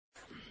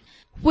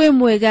We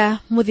mwega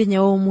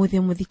muthenya wa umuthi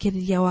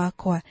muthikiriria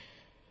wakwa.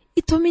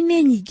 Itumi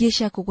nĩ nyingĩ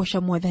cia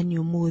kũgoca Mwathani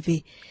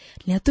umuthi.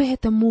 Nĩ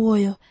atuhete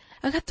muoyo,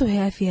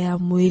 agatuhe afya ya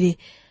mwĩrĩ,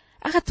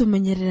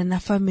 agatumenyerera na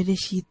family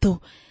citũ.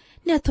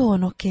 Nĩ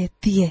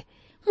atuhonoketie.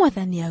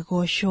 Mwathani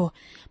agocwo.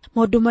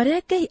 Maũndũ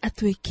marĩa Ngai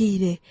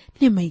atwĩkĩire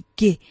nĩ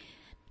maingĩ.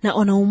 Na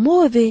ona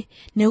umuthi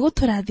nĩ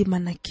gũtũrathima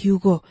na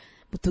kiugo.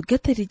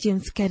 Mũtungatĩri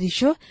James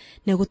Karisho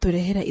nĩ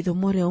gũtũrehera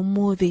ithomo rĩa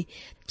umuthi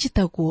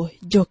chitagwo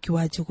Njoki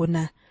wa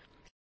Njuguna.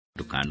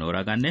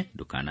 Ndukanoragane,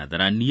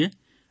 ndukanatharanie,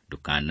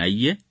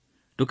 ndukanaiye,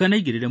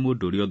 ndukanaigĩrĩre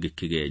mũndũ ũrĩa ũngĩ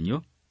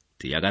kĩgenyo,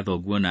 tiaga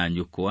thoguo na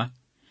nyũkwa,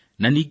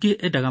 na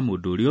ningĩ endaga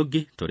mũndũ ũrĩa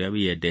ũngĩ torĩa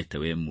wĩendete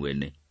we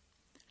mwene.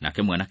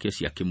 Nake mwanake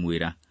ũcio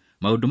akĩmwĩra,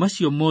 maũndũ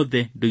macio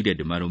mothe ndoire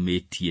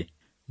ndĩmarũmĩtie.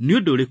 Nĩ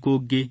ũndũ ũrĩkũ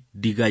ũngĩ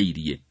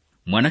ndigairie?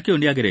 Mwanake ũyũ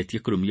nĩageretie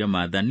kũrũmia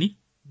maathani,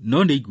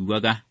 no nĩ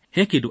aiguaga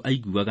he kĩndũ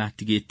aiguaga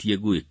atigĩtie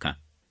gwĩka.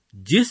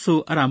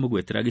 Jesu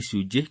aramũgwetera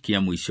gĩcunjĩ kĩa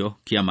mũico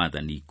kĩa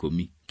maathani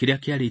 10 kĩrĩa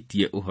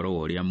kĩarĩtie ũhoro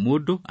wa ũrĩa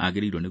mũndũ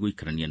agĩrĩirwo nĩ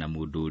gũikarania na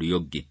mũndũ ũrĩa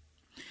ũngĩ.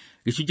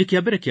 Gĩcunjĩ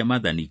kĩa mbere kĩa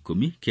maathani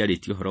 10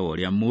 kĩarĩtie ũhoro wa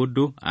ũrĩa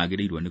mũndũ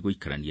agĩrĩirwo nĩ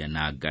gũikarania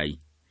na Ngai.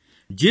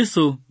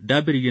 Jesu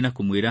ndambĩrĩirie na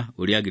kũmwĩra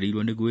ũrĩa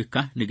agĩrĩirwo nĩ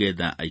gwĩka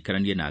nĩgetha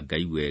aikaranie na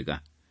Ngai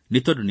wega, nĩ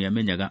tondũ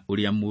nĩamenyaga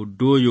ũrĩa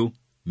mũndũ ũyũ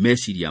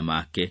meciria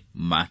make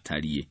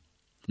matariĩ.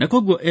 Na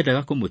koguo endaga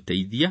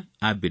kũmũteithia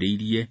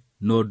ambĩrĩirie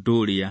na ũndũ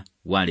ũrĩa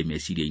warĩ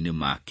meciria-inĩ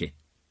make.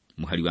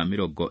 Mũhari wa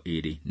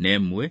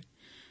 21.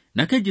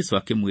 Nake Jesu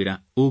akĩmwĩra,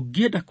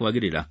 ũngĩenda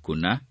kwagĩrĩra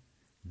kũna,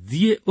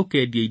 thiĩ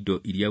ũkendie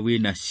indo iria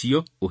wĩna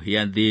cio ũhe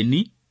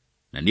athĩni,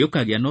 na nĩ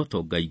ũkagĩa na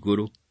ũtonga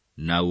igũrũ,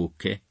 na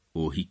ũke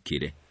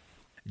ũhikĩre.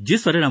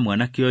 Jesu arera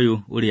mwanake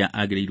ũyũ ũrĩa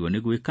agĩrĩirwo nĩ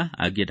gwĩka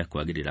angĩenda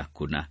kwagĩrĩra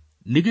kũna.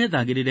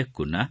 Nĩgetha agĩrĩre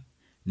kũna,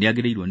 nĩ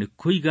agĩrĩirwo nĩ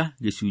kũiga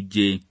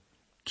gĩcunjĩ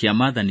kĩa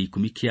maathani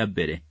 10 kĩa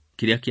mbere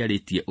kĩrĩa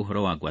kĩarĩtie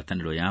ũhoro wa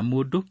ngwatanĩro ya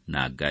mũndũ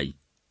na Ngai.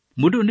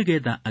 Mũndũ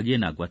nĩgetha agĩe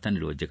na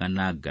ngwatanĩro njega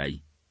na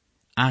Ngai,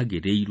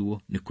 agĩrĩirwo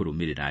nĩ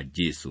kũrũmĩrĩra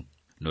Jesu.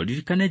 No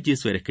ririkane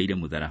Jesu erekeire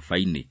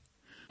mũtharaba-inĩ.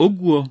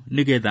 Ũguo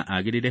nĩgetha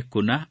agĩrĩre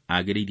kũna,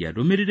 agĩrĩire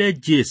arũmĩrĩre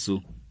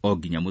Jesu o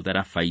nginya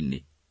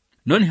mũtharaba-inĩ.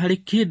 No nĩ harĩ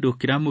kĩndũ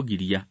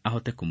kĩramũgiria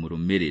ahote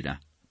kũmũrũmĩrĩra.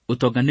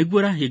 Ũtonga nĩguo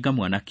ũrahinga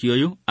mwanake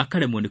ũyũ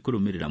akaremwo nĩ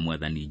kũrũmĩrĩra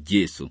Mwathani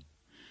Jesu.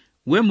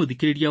 We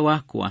mũthikĩrĩria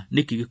wakwa,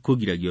 nĩkĩ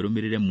gĩkũgiragia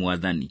ũrũmĩrĩre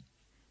Mwathani?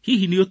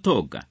 Hihi nĩ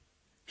ũtonga?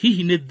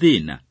 Hihi nĩ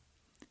thĩna?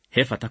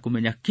 He bata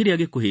kũmenya kĩrĩa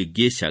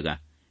gĩkũhĩngĩcaga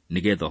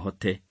nĩgetha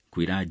ũhote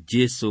kwĩra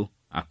Jesu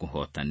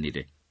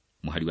akũhotanĩre.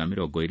 Mũhari wa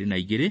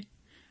 22.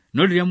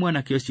 No rĩrĩa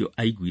mwanake ũcio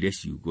aiguire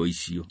ciugo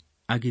icio,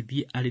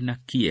 agĩthiĩ arĩ na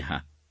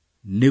kĩeha,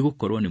 nĩ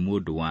gũkorwo nĩ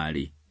mũndũ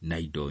warĩ na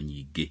indo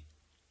nyingĩ.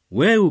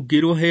 We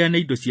ũngĩrwo heane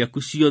indo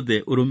ciaku ciothe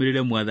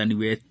ũrũmĩrĩre Mwathani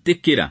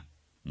wetĩkĩra.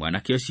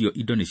 Mwanake ũcio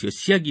indo nĩcio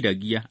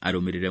ciagiragia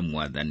arũmĩrĩre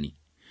Mwathani.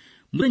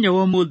 Mũthenya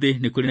wa ũmũthĩ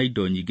nĩ kũrĩ na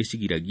indo nyingĩ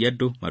cigiragia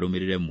andũ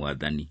marũmĩrĩre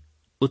Mwathani.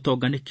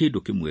 Ũtonga nĩ kĩndũ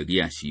kĩmwe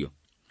gĩacio.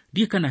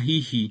 Ndiĩ kana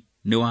hihi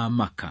nĩ wa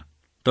maka,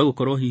 to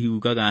gũkorwo hihi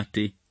ugaga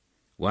atĩ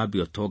wambe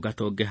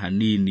ũtonga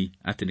hanini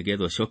atĩ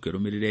nĩgetha ũcoke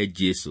ũrũmĩrĩre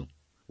Jesu.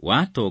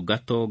 Watonga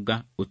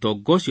ũtonga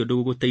ũcio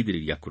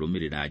ndũgũgũteithĩrĩria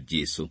kũrũmĩrĩra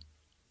Jesu.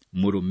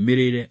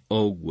 Mũrũmĩrĩre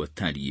o ũguo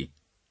tariĩ.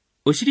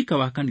 Ũcirika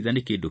wa kanitha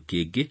nĩ kĩndũ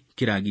kĩngĩ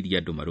kĩragiria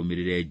andũ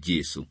marũmĩrĩre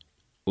Jesu.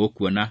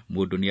 Ũkuona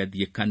mũndũ nĩ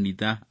athiĩ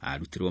kanitha,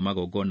 arutĩrwo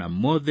magongona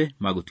mothe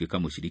magũtuĩka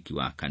mũciriki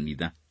wa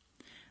kanitha.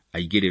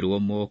 Aigĩrĩrwo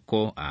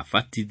moko,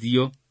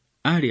 abatithio,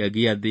 arĩa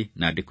gĩathĩ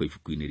na andĩkwo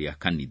ibuku-inĩ rĩa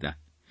kanitha.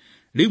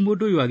 Rĩu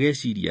mũndũ ũyũ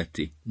ageciria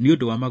atĩ nĩ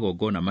ũndũ wa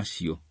magongona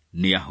macio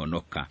nĩ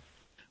ahonoka.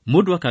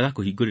 Mũndũ akaga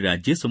kũhingũrĩra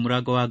Jesu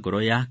mũrango wa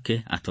ngoro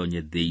yake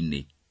atonye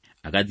thĩinĩ.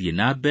 Agathiĩ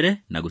na mbere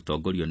na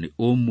gũtongorio nĩ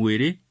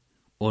ũmwĩrĩ,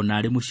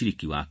 ona arĩ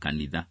mũciriki wa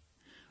kanitha.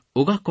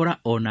 Ũgakora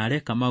ona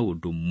areka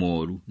maũndũ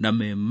moru na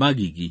me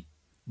magigi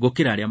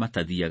gũkĩra arĩa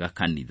matathiaga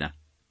kanitha.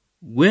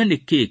 We nĩ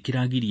kĩĩ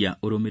kĩragiria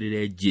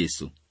ũrũmĩrĩre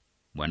Jesu?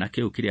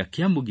 Mwanake ũyũ kĩrĩa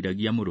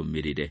kĩamũgiragia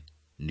mũrũmĩrĩre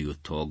nĩ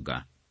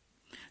ũtonga.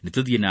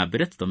 Nĩtũthiĩ na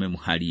mbere tũtome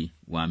mũhari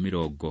wa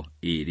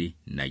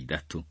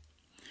 23.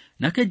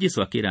 Nake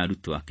Jesu akĩra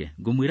arutwo ake,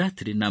 ngũmwĩra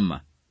atĩrĩ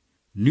nama,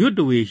 nĩ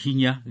ũndũ wĩ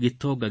hinya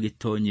gĩtonga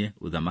gĩtonye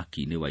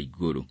ũthamaki-inĩ wa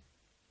igũrũ.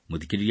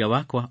 Mũthikĩrĩria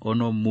wakwa,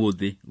 ona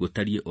ũmũthĩ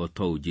gũtariĩ o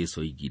to Jesu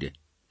oigire.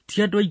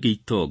 Ti andũ aingĩ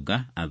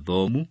itonga,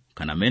 athomu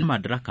kana mena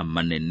madaraka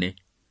manene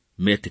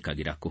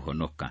metĩkagĩra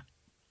kũhonoka.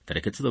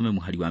 Tareke tũthome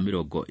mũhari wa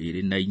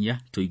 24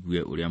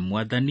 tũigue ũrĩa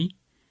Mwathani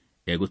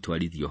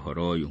egũtwarithia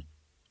ũhoro ũyũ.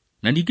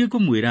 Na ningĩ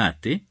ngũmwĩra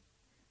atĩ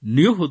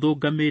nĩ ũhũthũ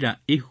ngamĩra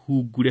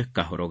ĩhungure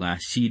kahoro ga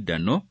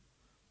cindano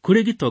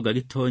kũrĩ gĩtonga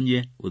gĩtonye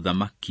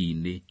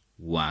ũthamaki-inĩ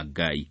wa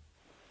Ngai.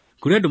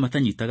 Kũrĩ andũ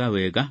matanyitaga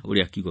wega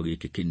ũrĩa kiugo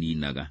gĩkĩ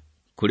kĩninaga.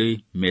 Kũrĩ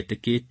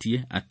metĩkĩtie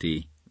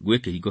atĩ gwĩ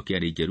kĩhingo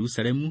kĩarĩ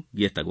Jerusalemu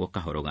gĩetagwo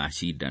kahoro ga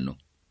cindano.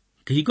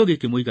 Kĩhingo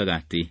gĩkĩ moigaga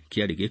atĩ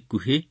kĩarĩ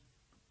gĩkuhĩ,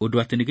 ũndũ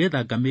atĩ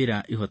nĩgetha ngamĩra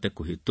ĩhote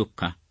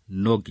kũhĩtũka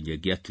no nginya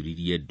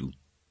gĩaturirie ndu.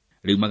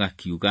 Rĩu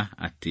magakiuga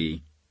atĩ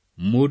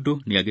mũndũ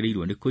nĩ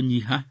agĩrĩirwo nĩ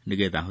kũnyiha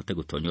nĩgetha ahote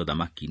gũtonya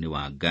ũthamaki-inĩ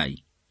wa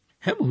Ngai.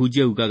 He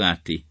mũhunjia ugaga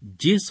atĩ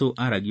Jesu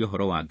aragia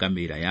ũhoro wa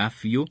ngamĩra ya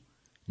biũ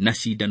na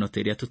cindano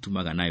ta ĩrĩa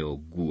tũtumaga nayo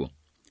nguo.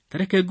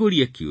 Tareke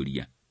ngũrie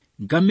kĩũria.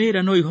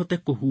 Ngamĩra no ihote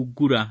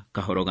kũhungura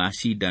kahoro ga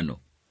cindano?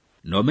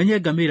 No menye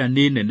ngamĩra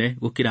nĩ nene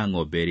gũkĩra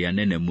ng'ombe ĩrĩa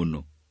nene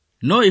mũno.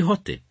 No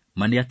ihote,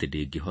 mani atĩ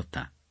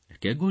ndĩngĩhota.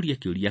 Reke ngũrie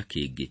kĩũria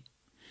kĩngĩ.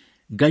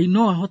 Ngai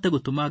no ahote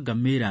gũtũma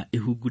ngamĩra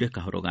ĩhungure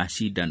kahoro ga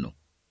cindano?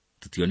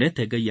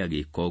 Tutionete Ngai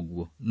agĩka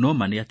ũguo, no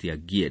mani atĩ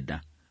angĩenda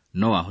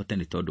no ahote,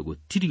 nĩ tondũ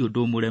gũtirĩ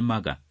ũndũ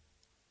mũremaga.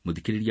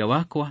 Mũthikĩrĩria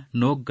wakwa,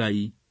 no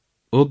Ngai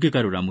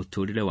ũngĩgarũra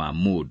mũtũrĩre wa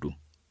mũndũ,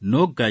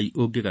 no Ngai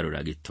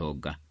ũngĩgarũra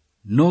gĩtonga,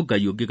 no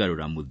Ngai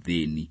ũngĩgarũra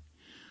mũthĩni.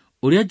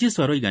 Ũrĩa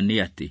Jesu aroiga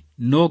nĩ atĩ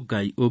no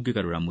Ngai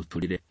ũngĩgarũra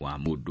mũtũrĩre wa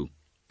mũndũ.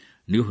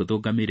 Nĩ ũhũthũ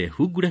ngamĩra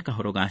ĩhungure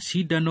kahoro ga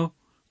cindano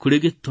kũrĩ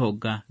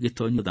gĩtonga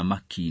gĩtonye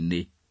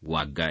ũthamaki-inĩ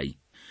wa Ngai.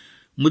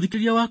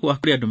 Mũthikĩrĩria wakwa,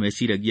 kũrĩ andũ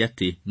meciragia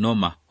atĩ no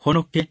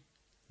mahonoke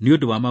nĩ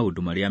ũndũ wa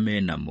maũndũ marĩa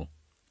menamo.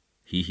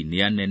 Hihi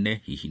nĩ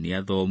anene, hihi nĩ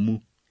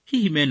athomu,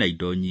 hihi mena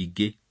indo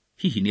nyingĩ,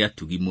 hihi nĩ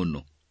atugi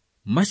mũno.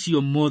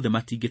 Macio mothe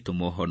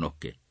matingĩtũma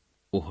ũhonoke.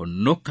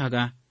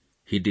 Ũhonokaga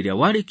hĩndĩ ĩrĩa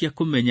warĩkia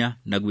kũmenya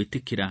na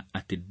gwĩtĩkĩra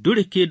atĩ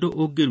ndũrĩ kĩndũ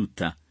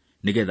ũngĩruta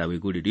nĩgetha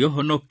wĩgũrĩre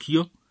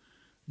ũhonokio,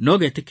 no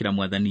getĩkĩra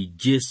Mwathani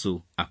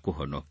Jesu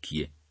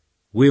akũhonokie.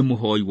 Wĩ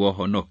mũhoi wa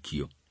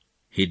ũhonokio.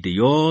 Hĩndĩ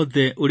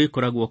yothe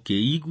ũrĩkoragwo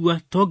ũkĩigua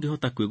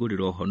tongĩhota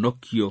kwĩgũrĩra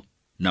ũhonokio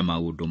na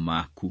maũndũ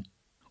maku,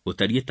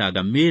 ũtariĩ ta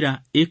ngamĩra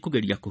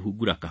ĩkũgeria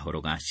kũhungura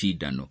kahoro ga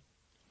cindano.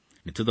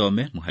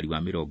 Nĩtũthome mũhari wa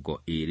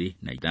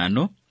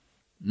 25.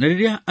 Na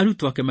rĩrĩa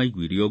arutwo ake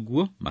maiguire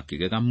ũguo,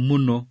 makĩgega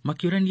mũno,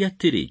 makĩũrania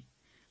atĩrĩ,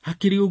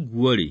 hakĩrĩ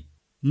ũguo-rĩ,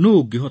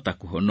 nũũ ũngĩhota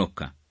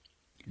kũhonoka?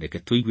 Reke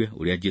tũigue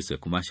ũrĩa Jesu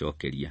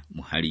ekũmacokeria.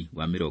 Mũhari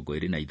wa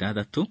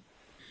 26.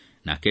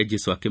 Nake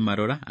Jesu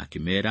akĩmarora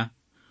akĩmera,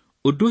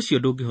 ũndũ ũcio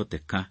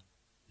ndũngĩhoteka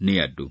nĩ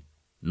andũ,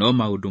 no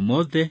maũndũ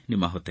mothe nĩ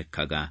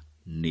mahotekaga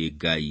nĩ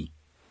Ngai.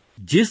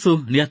 Jesu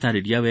nĩ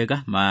atarĩria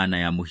wega maana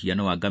ya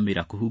mũhiano wa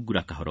ngamĩra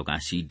kũhungura kahoro ga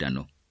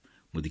cindano.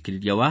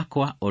 Mũthikĩrĩria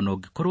wakwa, ona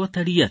ũngĩkorwo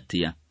tari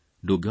atĩa,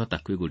 ndũngĩhota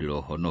kwĩgũrĩra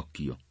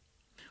ũhonokio.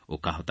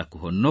 Ũkahota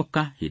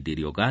kũhonoka hĩndĩ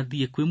ĩrĩa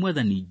ũgathiĩ kwĩ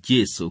Mwathani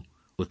Jesu,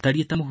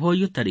 ũtariĩ ta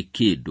mũhoi ũtarĩ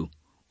kĩndũ,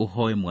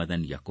 ũhoe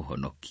Mwathani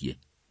akũhonokie.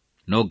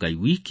 No Ngai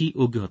wiki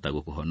ũngĩhota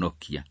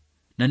gũkũhonokia,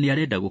 na nĩ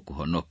arenda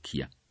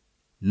gũkũhonokia.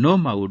 No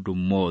maũndũ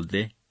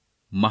mothe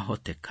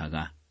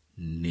mahotekaga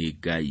nĩ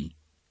Ngai.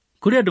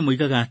 Kũrĩ andũ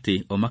moigaga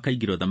atĩ o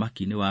makaingĩra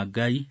ũthamaki-inĩ wa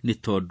Ngai nĩ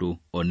tondũ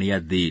o nĩ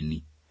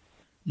athĩni.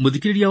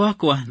 Mũthikĩrĩria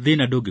wakwa,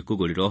 thĩna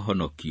ndũngĩkũgũrĩra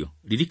ũhonokio.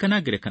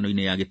 Ririkana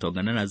ngerekano-inĩ ya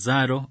gĩtonga na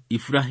Lazaro,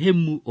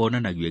 Iburahĩmu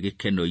onanagio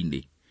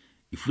gĩkeno-inĩ.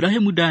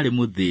 Iburahĩmu ndarĩ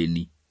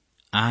mũthĩni,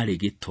 arĩ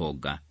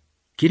gĩtonga.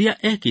 Kĩrĩa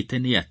ekĩte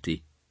nĩ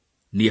atĩ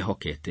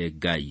nĩehokete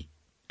Ngai.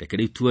 Reke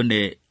rĩu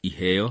tuone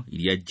iheo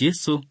iria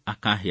Jesu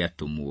akahe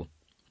atũmwo.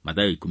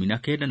 Mathayo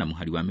 19 na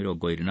mũhari wa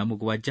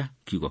 27,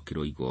 kiugo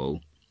kĩroiga ũũ.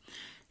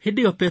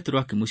 Hĩndĩ ĩyo Petro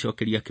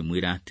akĩmũcokeria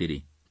akĩmwĩra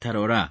atĩrĩ,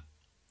 tarora,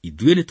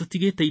 ithuĩ nĩ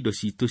tũtigĩte indo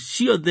ciitũ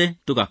ciothe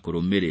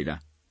tũgakũrũmĩrĩra.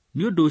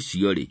 Nĩ ũndũ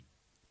ũcio-rĩ,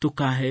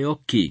 tũkaheo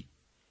kĩ?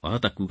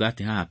 Wahota kuuga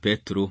atĩ haha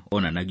Petro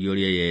onanagia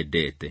ũrĩa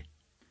yendete.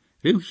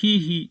 Rĩu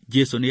hihi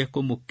Jesu nĩ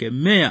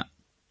ekũmũkemea?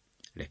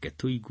 Reke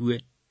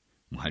tũigue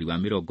mũhari wa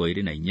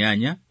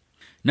 28.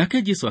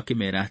 Nake Jesu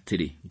akĩmera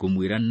atĩrĩ,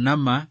 ngũmwĩra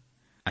nama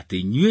atĩ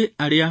inyuĩ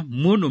arĩa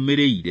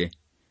mũnũmĩrĩire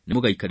nĩ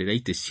mũgaikarĩra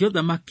itĩ cia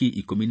ũthamaki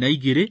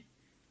 12,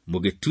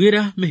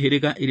 mũgĩtuĩra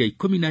mĩhĩrĩga ĩrĩa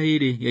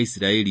 12 ya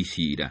Isiraeli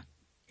ciira,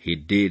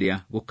 hĩndĩ ĩrĩa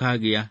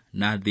gũkagĩa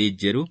na thĩ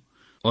njerũ,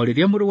 o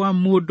rĩrĩa Mũrũ wa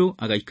Mũndũ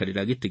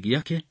agaikarĩra gĩtĩ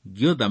gĩake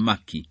gĩa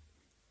ũthamaki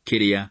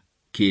kĩrĩa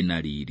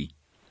kĩna riri.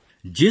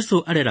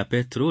 Jesu arera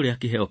Petro ũrĩa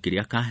kĩheo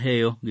kĩrĩa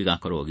kaheo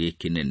gĩgakorwo gĩ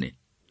kĩnene.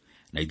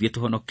 Na ithuĩ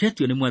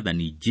tũhonoketio nĩ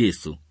Mwathani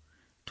Jesu,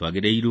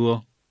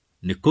 twagĩrĩirwo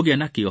nĩ kũgĩa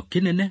na kĩo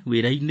kĩnene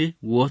wĩra-inĩ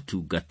wa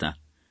ũtungata,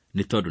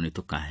 nĩ tondũ nĩ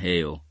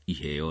tũkaheo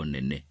iheo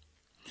nene.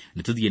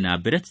 Nĩtũthiĩ na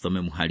mbere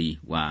tũthome mũhari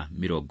wa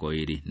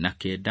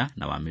 29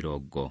 na wa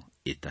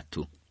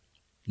 30.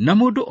 Na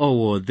mũndũ o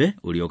wothe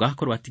ũrĩa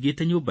ũgakorwo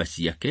atigĩte nyũmba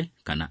ciake,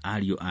 kana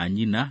ariũ a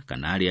nyina,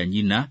 kana aarĩ a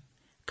nyina,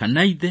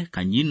 kana ithe,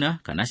 kanyina,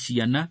 kana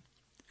ciana,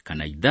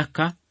 kana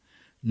ithaka,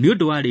 nĩ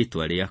ũndũ wa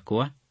rĩĩtwa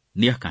rĩakwa,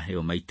 nĩ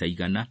akaheo maita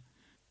 100,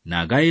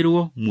 na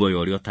agaĩrwo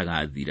muoyo ũrĩa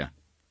ũtagathira.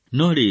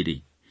 No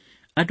rĩrĩ,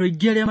 andũ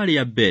aingĩ arĩa marĩ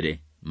a mbere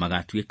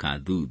magatuĩka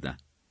thutha,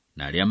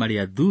 na arĩa marĩ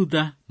a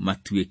thutha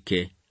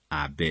matuĩke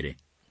a mbere.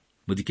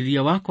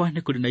 Mũthikĩrĩria wakwa,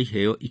 nĩ kũrĩ na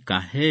iheo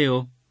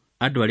ikaheo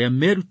andũ arĩa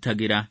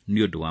merutagĩra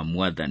nĩ ũndũ wa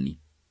Mwathani.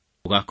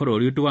 Ũgakorwo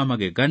ũrĩ ũndũ wa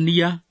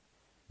magegania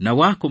na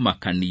wa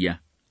kũmakania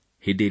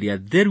hĩndĩ ĩrĩa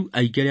theru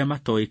aingĩ arĩa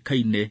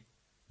matoĩkaine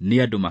nĩ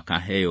andũ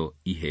makaheo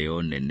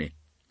iheo nene.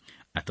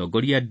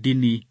 Atongoria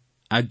ndini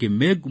angĩ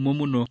mengumo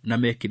mũno na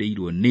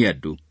mekĩrĩirwo nĩ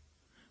andũ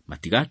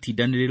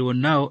matigatindanĩrĩrwo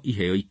nao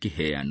iheo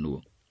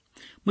ikĩheanwo.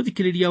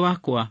 Mũthikĩrĩria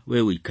wakwa,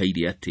 we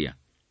ũikaire atĩa?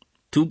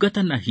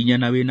 Tungata na hinya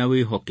na wĩna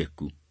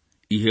wĩhokeku,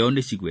 iheo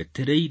nĩ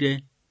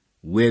cigwetereire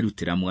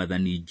werutĩra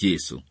Mwathani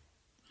Jesu.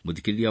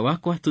 Mũthikĩrĩria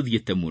wakwa,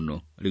 tũthiĩte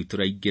mũno, rĩu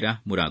tũraingĩra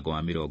mũrango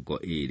wa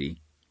 20.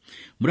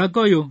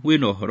 Mũrango ũyũ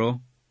wĩna ũhoro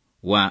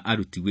wa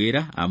aruti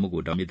wĩra a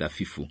mũgũnda wa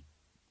mĩthabibũ.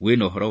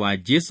 Wĩna ũhoro wa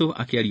Jesu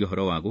akĩaria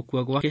ũhoro wa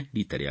gũkua gwake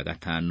rita rĩa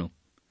 5.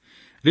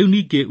 Riu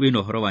ningi wina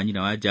uhoro wa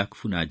nyina wa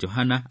Jakubu na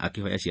Johana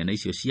akihoya ciana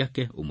icio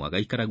ciake, umwe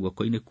agaikara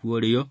guoko-ini kwa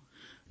urio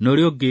na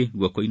urio ungi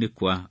guoko-ini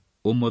kwa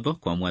umotho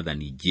kwa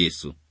Mwathani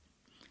Jesu.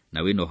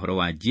 Na wina uhoro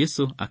wa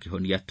Jesu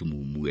akihonia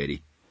atumumu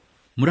eri.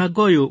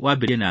 Murango uyu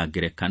wambirie na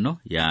ngerekano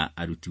ya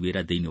aruti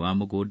wira thiini wa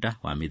mugunda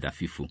wa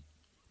mithabibu.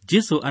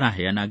 Jesu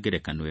araheana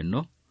ngerekano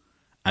eno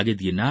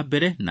agithie na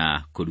mbere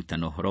na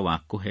kurutana uhoro wa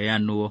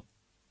kuheanwo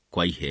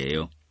kwa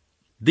iheo.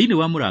 Thiini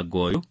wa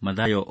murango uyu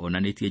Mathayo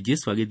onanitie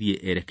Jesu agithie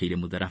erekeire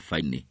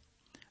mutharabai-ini.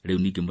 Riu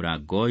ningi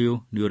murango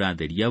uyu ni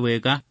uratheria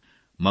wega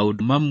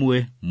maundu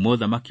mamwe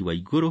mothamaki wa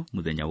iguru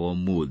muthenya wa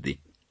umuthi.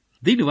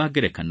 Thiini wa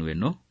ngerekano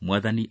eno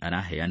Mwathani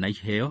araheana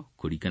iheo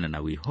kuringana na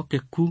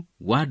wihokeku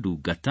wa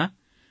ndungata,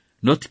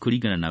 no ti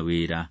kuringana na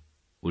wira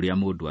uria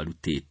mundu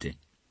arutite.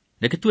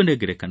 Reke tuone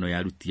ngerekano ya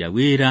aruti a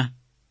wira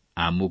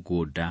a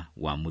mugunda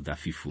wa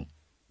muthabibu.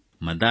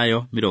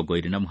 Mathayo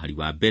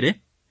 20:1.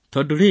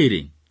 Tondu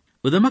riri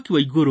uthamaki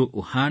wa iguru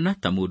uhana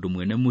ta mundu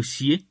mwene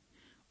mucii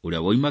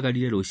uria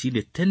woimagarire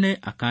rucini tene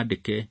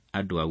akandike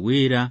andu a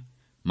wira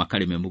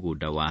makarime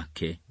mugunda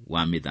wake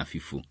wa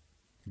mithabibu.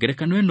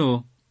 Ngerekano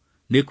eno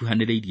ni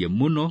kuhaniriirie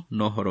muno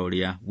no horo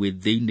uria wi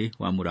thiini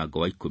wa murango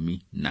wa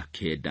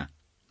 19.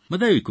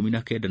 Mathayo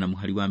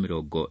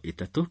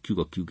 19:30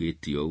 kiugo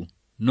kiugite ũũ: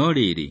 no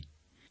riri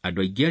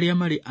andu aingi aria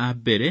mari a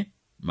mbere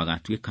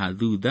magatuika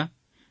thutha,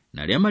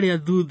 na aria mari a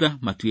thutha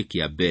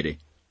matuike a mbere.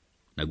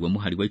 Naguo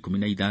muhari wa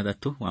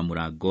 16 wa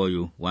murango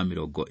uyu wa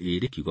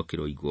 20 kiugo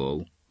kiroigwo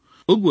ũũ: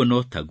 uguo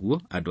no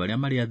taguo andu aria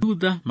mari a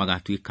thutha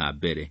magatuika a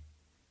mbere,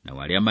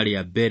 na aria mari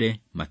a mbere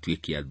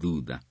matuike a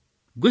thutha.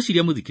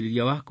 Ngwiciria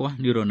muthikiriria wakwa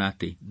ni urona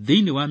ati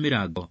thiini wa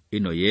mirango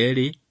ino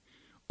yeri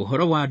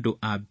uhoro wa andu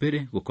a mbere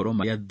gukorwo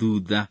mari a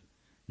thutha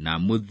na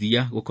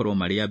muthia gukorwo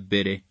mari a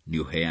mbere ni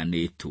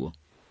uheanitwo.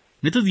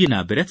 Nituthie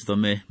na mbere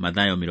tuthome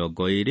Mathayo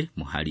 20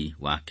 muhari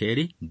wa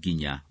 2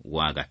 nginya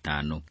wa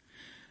 5.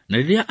 Na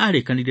riria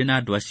arikanire na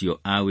andu acio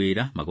a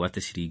wira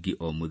magwate ciringi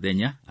o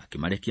muthenya,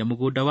 akimarekia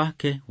mugunda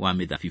wake wa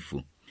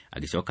mithabibu.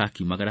 Agicoka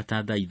akiumagara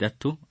ta thaa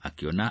 3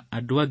 akiona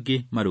andu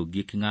angi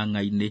marungie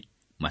king'ang'a-ini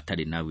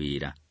matari na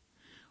wira.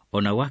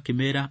 Ona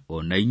wakimera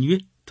ona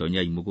inyue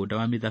tonyai mugunda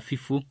wa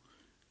mithabibu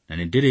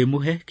na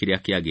ndirimuhe kiria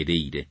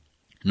kiagiriire.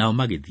 Nao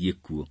magithie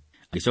kuo.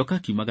 Agicoka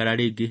akiumagara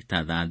ringi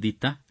ta thaa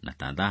 6 na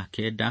ta thaa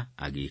 9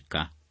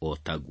 agika o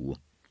taguo.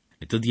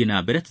 Nituthie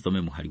na mbere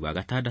tuthome muhari wa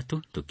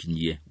 6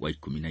 tukinyie wa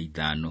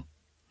 15.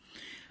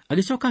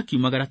 Agicoka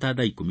akiumagara ta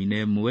thaa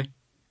 11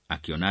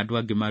 akiona andu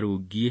angi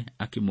marungie,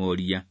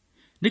 akimoria,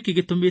 niki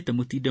gitumite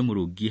mutinde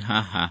murungie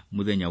haha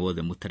muthenya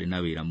wothe mutari na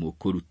wira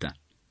mukuruta?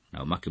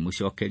 Nao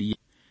makimucokeria,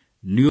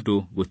 ni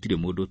undu gutire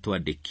mundu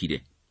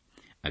twandikire.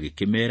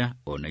 Agikimera,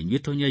 ona inyue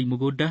tonyai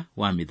mugunda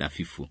wa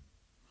mithabibu.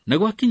 Na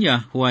gwakinya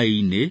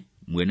hwaini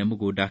mwene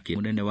mugunda ake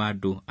munene wa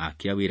andu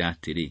akia wira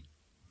atiri,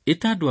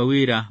 ita andu a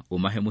wira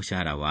umahe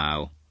mushara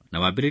wao, na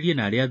wambiririe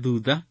na aria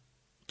thutha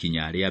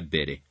kinya aria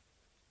mbere.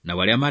 Na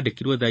waria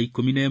mandikirwo thaa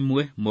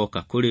 11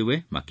 moka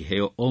kuriwe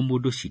makiheo o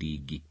mundu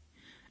ciringi.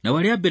 Na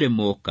waria mbere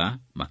moka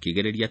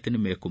makigereria ati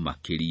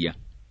nimekumakiria.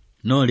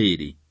 No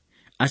riri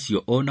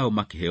acio onao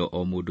makiheo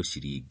o mundu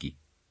ciringi.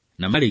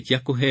 Na marikia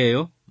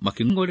kuheo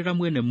making'orera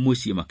mwene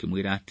mucii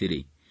makimwira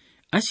atiri,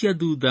 acia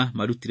thutha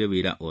marutire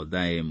wira o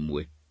thaa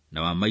emwe,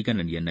 na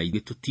wamaiganania na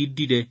ithuĩ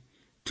tutindire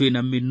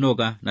twina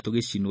minoga na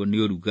tugicinwo ni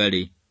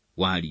urugari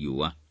wa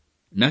riũa.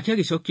 Nake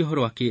agicokia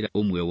horo akira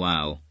umwe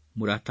wao,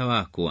 murata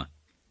wakwa,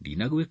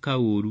 ndinagwika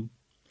uru.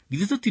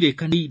 Githĩ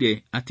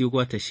tũtirĩkanĩire ati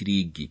ugwate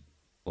ciringi?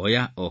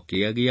 Oya o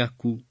kĩrĩa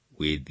gĩaku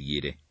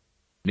wĩthiĩre.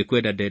 Nĩ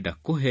kwenda ndenda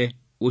kuhe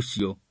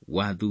ucio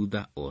wa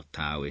thutha o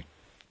tawe.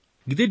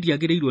 Githĩ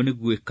ndiagĩrĩirwo nĩ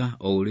gwĩka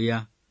o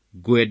ũrĩa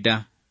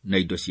ngwenda na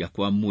indo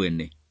ciakwa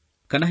mwene?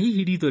 Kana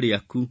hihi ritho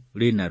rĩaku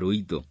rĩna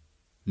rũitho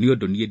nĩ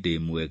ũndũ niĩ ndĩ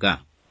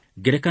mwega?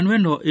 Ngerekano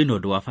ĩno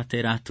ũndũ wa bata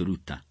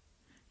ĩraturuta.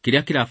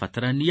 Kĩrĩa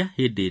kĩrabatarania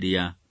hĩndĩ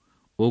ĩrĩa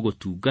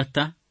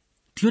ũgũtungata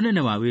ti ũnene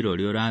wa wĩra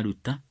ũrĩa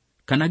ũraruta,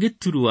 kana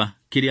gĩturwa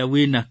kĩrĩa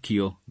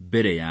wĩnakĩo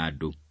mbere ya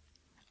andũ,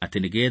 atĩ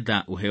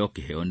nĩgetha ũheo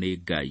kĩheo nĩ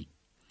Ngai.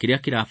 Kĩrĩa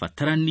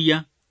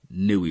kĩrabatarania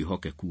nĩ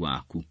wĩhokeku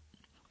waku.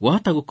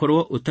 Wahota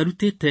gũkorwo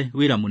ũtarutĩte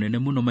wĩra mũnene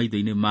mũno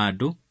maitho-inĩ ma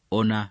andũ,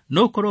 ona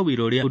no ũkorwo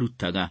wĩra ũrĩa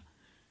ũrutaga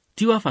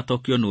ti wa bata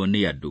ũkĩonwo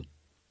nĩ andũ,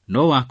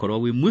 no wakorwo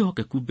wĩ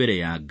mwĩhokeku mbere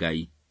ya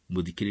Ngai.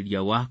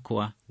 Muthikiriria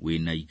wakwa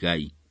wĩna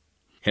igai.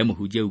 He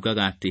mũhunjia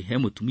ugaga atĩ he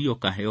mũtumia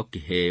ũkaheo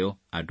kĩheo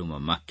andũ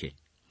mamake.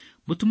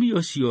 Mũtumia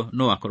ũcio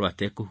no akorwo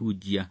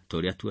atekũhunjia ta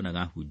ũrĩa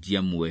tuonaga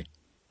hunjia mwe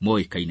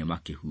moĩkaine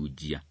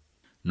makĩhunjia.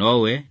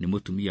 Nowe nĩ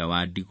mũtumia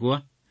wa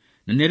ndigwa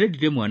na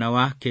nĩarendire mwana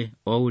wake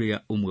o ũrĩa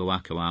ũmwe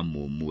wake wa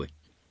mũmwe.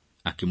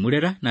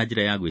 Akĩmũrera na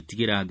njĩra ya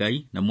gwĩtigĩra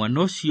Ngai, na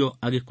mwana ũcio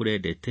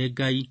agĩkũrendete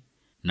Ngai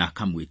na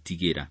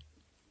akamwĩtigĩra.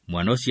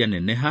 Mwana ũcio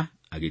aneneha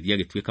agĩthiĩ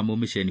agĩtuĩka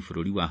mũmĩceni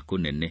bũrũri wa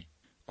kũnene.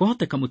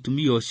 Kwahoteka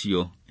mũtumia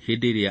ũcio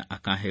hĩndĩ ĩrĩa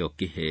akaheo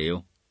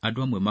kĩheo,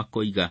 andũ amwe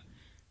makoiga,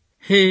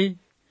 he,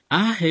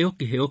 aheo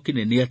kĩheo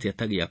kĩnene atĩ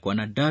atagĩakwa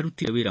na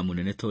ndarutire wĩra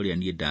mũnene ta ũrĩa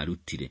niĩ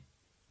ndarutire.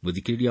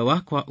 Mũthikiriria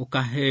wakwa,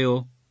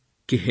 ũkaheo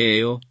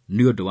kĩheo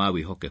nĩ ũndũ wa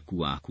wĩhokeku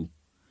waku.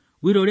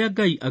 Wĩra ũrĩa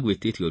Ngai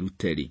agwĩtĩte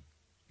ũrute-rĩ,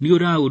 nĩ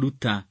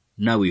ũraũruta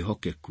na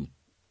wĩhokeku.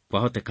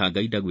 Kwahoteka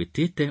Ngai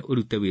ndagwĩtĩte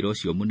ũrute wĩra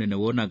ũcio mũnene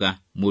wonaga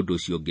mũndũ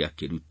ũcio ũngĩ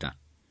akĩruta.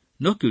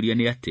 No kĩũria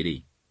nĩ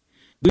atĩrĩ,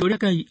 wĩra ũrĩa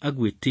Ngai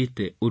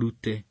agwĩtĩte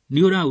ũrute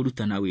nĩ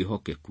ũraũruta na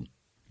wĩhokeku?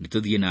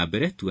 Nĩtũthiĩ na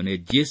mbere tuone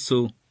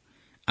Jesu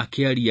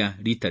akĩaria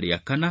rita rĩa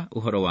kana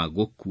ũhoro wa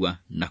gũkua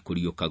na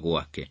kũriũka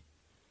gwake.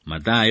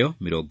 Mathayo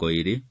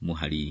 20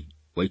 mũhari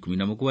wa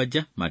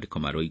 17 maandĩko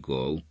maroiga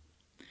ũũ: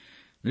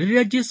 Na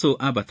rĩrĩa Jesu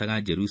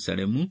ambataga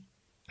Jerusalemu,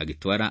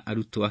 agĩtwara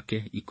arutwo ake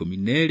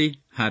 12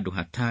 handũ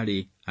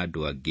hatarĩ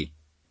andũ angĩ,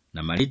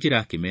 na marĩ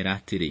njĩra akĩmeera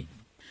atĩrĩ.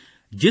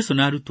 Jesu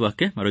na arutwo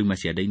ake maroima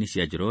cianda-inĩ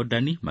cia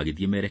Jorodani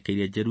magĩthiĩ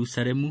merekeire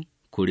Jerusalemu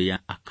kũrĩa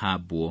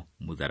akambwo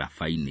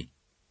mũtharaba-inĩ.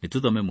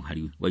 Nĩtũthome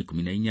mũhari wa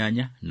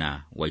 18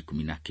 na wa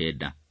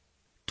 19.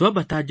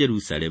 Twambata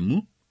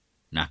Jerusalemu,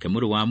 nake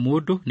mũrũ wa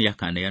mũndũ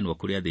nĩakaneanwo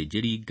kũrĩ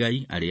athĩnjĩri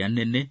Ngai arĩa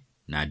anene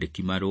na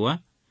andĩki marũa,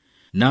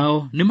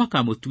 nao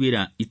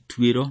nĩmakamũtuĩra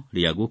ituĩro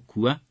rĩa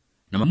gũkua,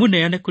 na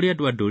mamũneane kũrĩ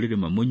andũ a ndũrĩrĩ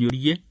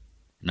mamũnyũrie,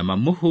 na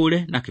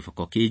mamũhũre na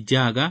kĩboko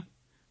kĩnjaga,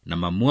 na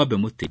mamwambe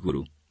mũtĩ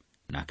igũrũ,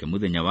 nake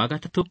mũthenya wa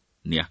gatatũ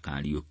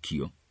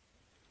nĩakariũkio.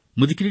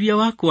 Mũthikĩrĩria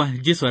wakwa,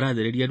 Jesu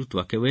arathereria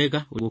arutwo ake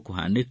wega ũrĩa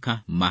gũkũhanĩka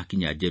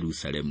makinya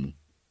Jerusalemu.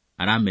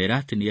 Arameera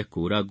atĩ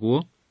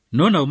nĩekũũragwo,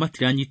 no nao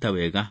matiranyita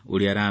wega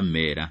ũrĩa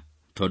arameera,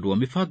 tondũ o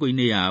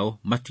mĩbango-inĩ yao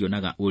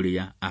mationaga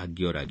ũrĩa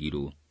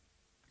angĩoragirwo.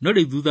 No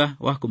rĩu thutha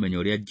wa kũmenya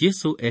ũrĩa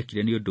Jesu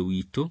ekire nĩ ũndũ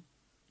witũ,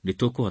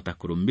 nĩtũkũhota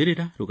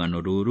kũrũmĩrĩra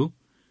rũgano rũrũ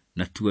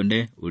na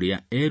tuone ũrĩa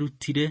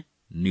erutire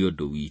nĩ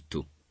ũndũ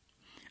witũ.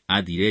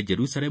 Athire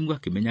Jerusalemu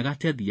akĩmenyaga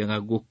atĩ athiaga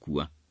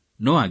gũkua,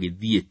 no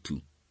agĩthiĩ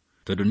tu,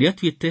 tondũ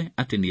nĩatuĩte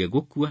atĩ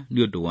nĩegũkua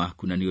nĩ ũndũ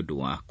waku na nĩ ũndũ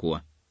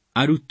wakwa.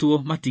 Arutwo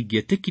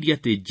matingĩetĩkirie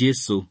atĩ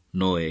Jesu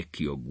no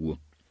eke ũguo.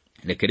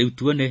 Reke rĩu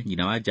tuone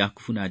nyina wa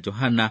Jakubu na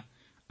Johana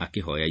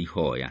akĩhoya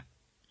ihoya.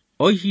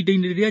 O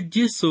ihinda-inĩ rĩrĩa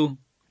Jesu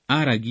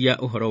aragia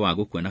ũhoro wa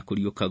gũkua na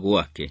kũriũka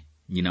gwake,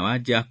 nyina wa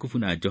Jakubu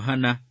na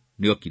Johana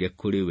nĩokire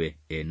kũrĩ we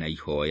ena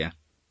ihoya.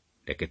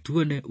 Reke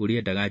tuone ũrĩa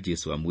endaga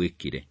Jesu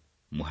amwĩkĩre.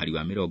 Mũhari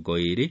wa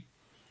 20.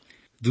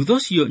 Thutha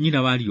ũcio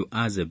nyina wa ariũ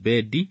a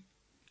Zebedi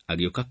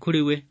agĩũka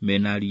kũrĩ we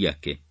mena ariũ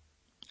ake,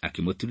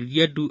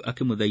 akĩmũturĩria ndu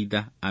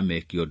akĩmũthaitha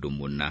ameke ũndũ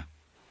mũna.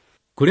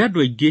 Kũrĩ andũ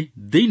aingĩ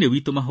thĩinĩ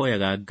witũ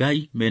mahoyaga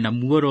Ngai mena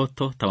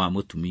muoroto ta wa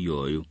mũtumia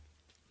ũyũ.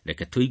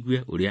 Reke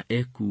tũigue ũrĩa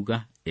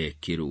ekuga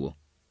ekĩrwo.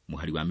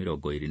 Mũhari wa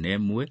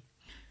 21.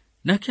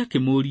 Nake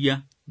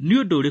akĩmũũria,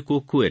 nĩ ũndũ ũrĩkũ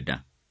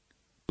ũkwenda?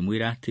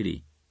 Akĩmwĩra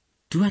atĩrĩ,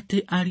 tua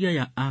atĩ ariũ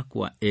aya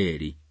akwa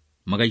erĩ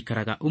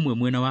magaikaraga ũmwe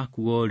mwena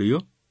waku wa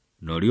ũrĩo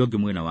na ũrĩa ũngĩ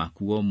mwena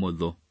waku wa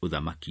ũmotho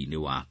ũthamaki-inĩ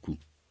waku.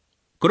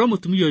 Korwo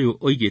mũtumia ũyũ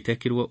oigĩte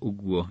ekĩrwo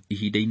ũguo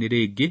ihinda-inĩ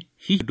rĩngĩ,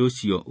 hihi ũndũ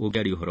ũcio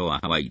ũngĩarĩ ũhoro wa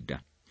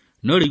kawaida.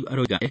 No rĩu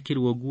aroiga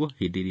ekĩrwo ũguo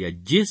hĩndĩ ĩrĩa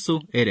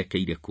Jesu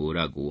erekeire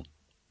kũũragwo.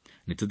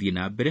 Nĩtũthiĩ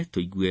na mbere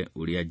tũigue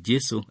ũrĩa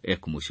Jesu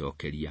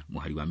ekũmũcokeria.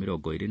 Mũhari wa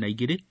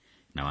 22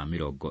 na wa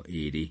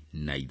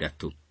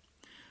 23.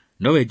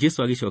 Nowe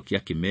Jesu agĩcokia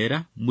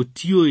akĩmeera,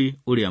 mũtiũĩ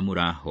ũrĩa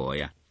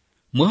mũrahoya.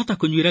 Mwahota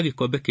kũnyuĩra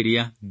gĩkombe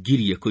kĩrĩa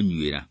ngirie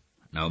kũnyuĩra?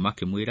 Nao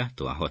makĩmwĩra,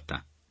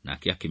 twahota.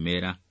 Nake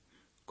akĩmeera,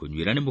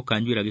 kũnyuĩra nĩ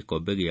mũkanyuĩra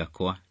gĩkombe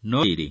gĩakwa,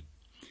 no rĩrĩ,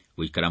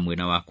 gũikara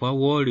mwena wakwa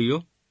wa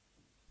ũrĩo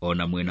o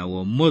na mwena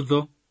wa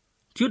ũmotho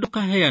ti ũndũ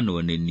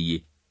ũkaheanwo nĩ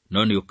niĩ,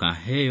 no nĩ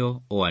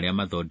ũkaheo o arĩa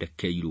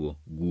mathondekeirwo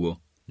guo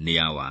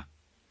nĩ awa.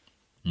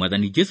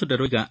 Mwathani Jesu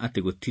ndaroiga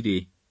atĩ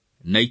gũtirĩ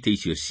na itĩ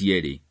icio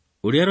cierĩ.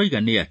 Ũrĩa aroiga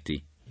nĩ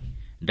atĩ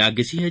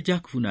ndangĩcihe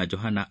Jakubu na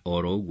Johana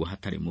oro ũguo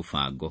hatarĩ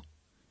mũbango,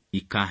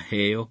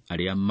 ikaheo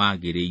arĩa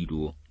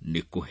magĩrĩirwo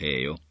nĩ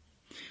kũheo.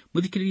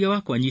 Mũthikĩrĩria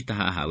wakwa, nyita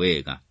haha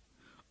wega.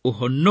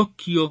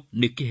 Ũhonokio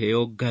nĩ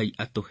kĩheo Ngai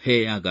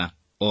atũheaga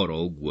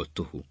oro ũguo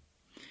tũhũ.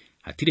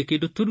 Hatirĩ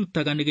kĩndũ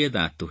tũrutaga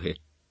nĩgetha tũhe,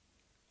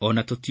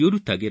 ona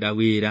tũtiũrutagĩra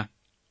wĩra,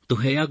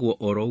 tũheagwo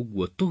oro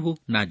ũguo tũhũ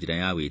na njĩra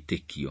ya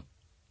wĩtĩkio.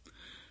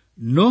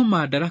 No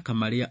madaraka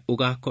marĩa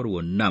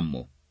ũgakorwo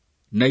namo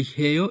na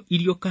iheo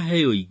iria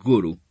ũkaheo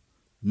igũrũ,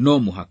 no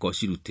mũhaka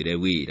ũcirutĩre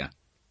wĩra.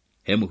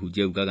 He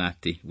mũhunjia ugaga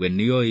atĩ we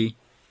nĩoĩ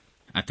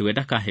atĩ we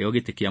ndakaheo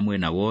gĩtĩ kĩa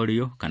mwena wa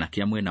ũrĩo kana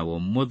kĩa mwena wa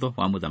ũmotho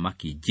wa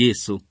mũthamaki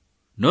Jesu,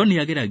 no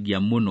nĩageragia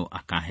mũno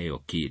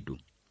akaheo kĩndũ.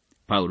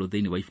 Paulo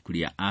thĩinĩ wa ibuku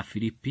rĩa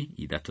Afilipi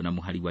 3 na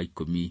mũhari wa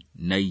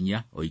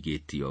 14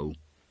 oigĩte ũũ: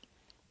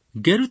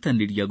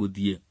 ngerutanĩria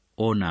gũthiĩ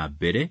ona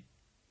mbere,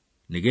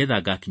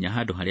 nĩgetha ngakinya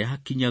handũ harĩa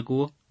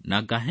hakinyagwo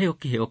na ngaheo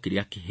kĩheo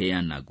kĩrĩa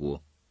kĩheanagwo.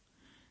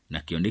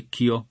 Nakĩo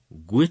nĩkĩo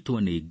gwĩtwo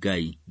nĩ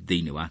Ngai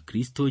thĩinĩ wa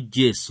Kristo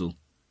Jesu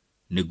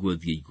nĩguo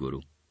thiĩ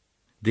igũrũ.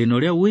 Thĩna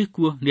ũrĩa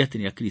wĩkuo nĩ atĩ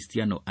nĩ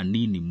akristiano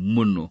anini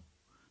mũno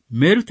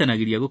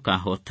merutanagĩria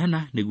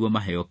gũkahotana nĩguo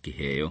maheo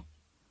kĩheo.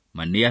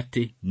 Ma nĩ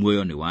atĩ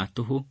muoyo nĩ wa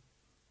tũhũ,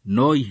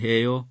 no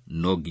iheo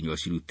no nginya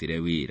ũcirutĩre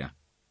wĩra,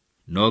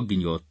 no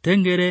nginya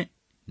ũteng'ere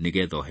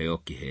nĩgetha ũheo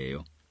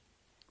kĩheo.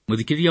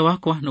 Mũthikĩrĩria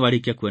wakwa, nĩ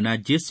warĩkia kuona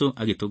Jesu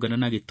agĩtũngana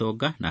na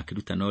gĩtonga na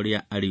akĩrutana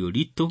ũrĩa arĩ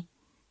ũritũ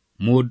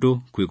mũndũ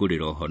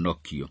kwĩgũrĩra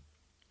ũhonokio.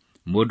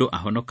 Mũndũ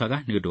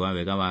ahonokaga nĩ ũndũ wa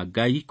wega wa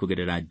Ngai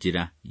kũgerera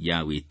njĩra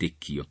ya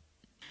wĩtĩkio.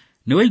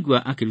 Nĩ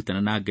waigua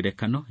akĩrutana na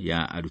ngerekano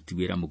ya aruti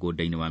wĩra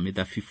mũgũnda-inĩ wa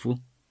mĩthabibũ,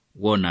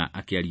 wona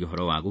akĩaria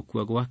ũhoro wa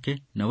gũkua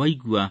gwake, na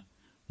waigua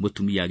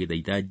mũtumia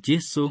agĩthaitha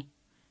Jesu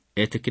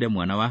etĩkĩre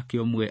mwana wake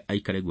ũmwe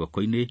aikare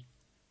guoko-inĩ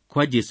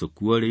kwa Jesu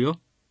kuorĩo,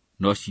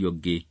 na ũcio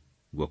ũngĩ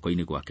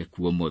guoko-inĩ gwake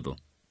kuomotho.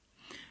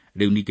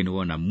 Rĩu ningĩ nĩ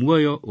wona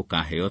muoyo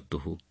ũkaheo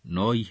tũhũ,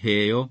 no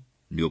iheo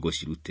nĩ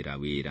ũgũcirutĩra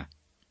wĩra.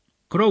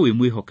 Korwo wĩ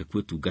mwĩhokeku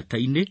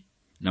ũtungata-inĩ,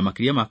 na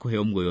makĩria ma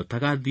kũheo muoyo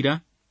ũtagathira,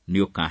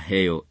 nĩ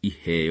ũkaheo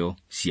iheo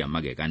cia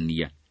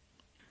magegania.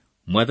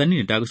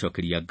 Mwathani, nĩ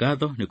ndagũcokeria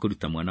ngatho nĩ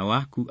kũruta mwana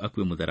waku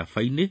akue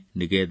mũtharaba-inĩ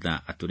nĩgetha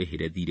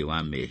atũrĩhĩre thirĩ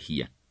wa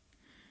mehia.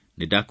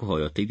 Nĩ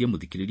ndakũhoya ũteithie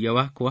mũthikĩrĩria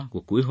wakwa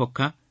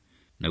gũkwĩhoka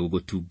na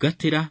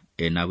gũgũtungatĩra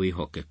ena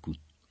wĩhokeku.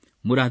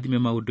 Mũrathime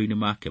maũndũ-inĩ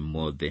make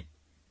mothe.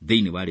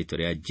 Thĩinĩ wa rĩĩtwa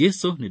rĩa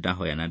Jesu nĩ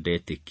ndahoya na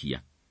ndetĩkia.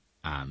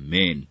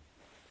 Amen.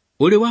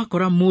 Ũrĩ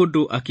wakora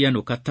mũndũ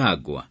akĩanũka ta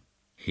ngwa,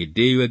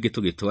 hĩndĩ ĩyo ĩngĩ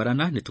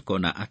tũgĩtwarana nĩ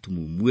tũkona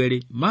atumumu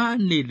erĩ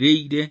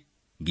manĩrĩire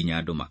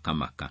nginya andũ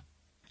makamaka.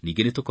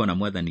 Ningĩ nĩ tũkona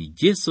Mwathani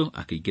Jesu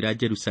akĩingĩra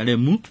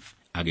Jerusalemu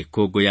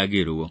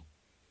agĩkũngũyagĩrwo.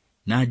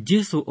 Na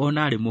Jesu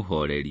ona arĩ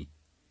mũhoreri,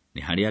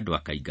 nĩ harĩ andũ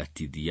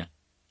akaingatithia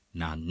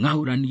na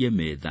ng'aũranie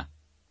metha.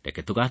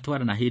 Reke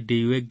tũgatwarana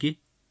hĩndĩ ĩyo ĩngĩ,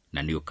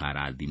 na nĩ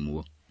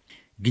ũkarathimwo.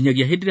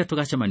 Nginyagia hĩndĩ ĩrĩa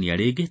tũgacemania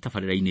rĩngĩ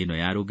tabarĩra-inĩ ĩno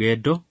ya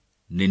rũgendo,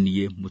 nĩ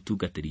niĩ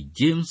mũtungatĩri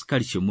James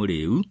Karicio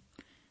Mũrĩu,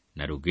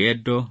 na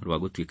rũgendo rwa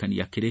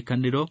gũtuĩkania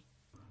kĩrĩkanĩro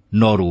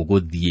no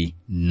rũgũthiĩ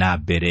na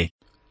mbere.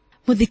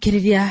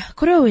 Mũthikĩrĩria,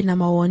 kũrĩ wĩna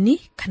mawoni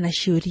kana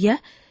ciũria,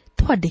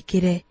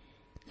 twandĩkĩre.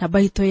 Namba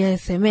itũ ya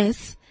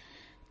SMS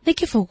nĩ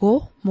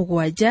 716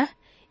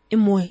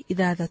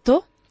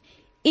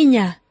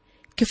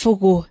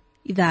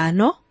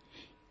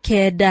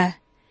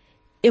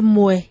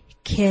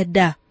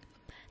 415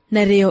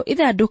 narĩo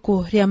ithandũkũ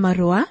rĩa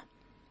marũa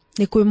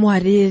nĩ kwĩ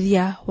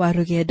mũharĩrĩria wa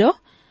rũgendo,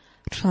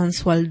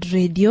 Transworld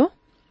Radio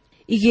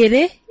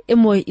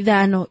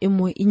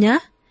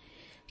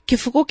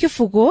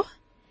 21514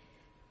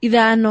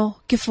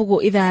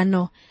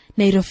 505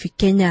 Nairobi,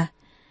 Kenya.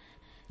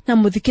 Na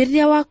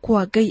mũthikĩrĩria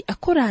wakwa, Ngai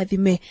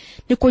akũrathime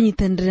nĩ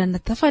kũnyitanĩra na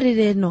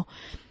tabarĩra ĩno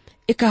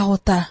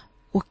ĩkahota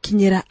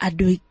gũkinyĩra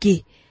andũ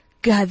aingĩ.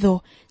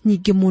 Ngatho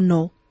nyingĩ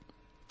mũno.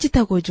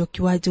 Njĩtagwo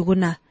Njoki wa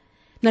Njũgũna,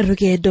 na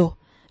rũgendo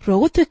rwa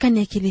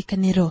gũtuĩkania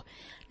kĩrĩkanĩro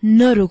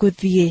no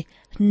rũgũthiĩ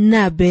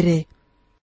na mbere.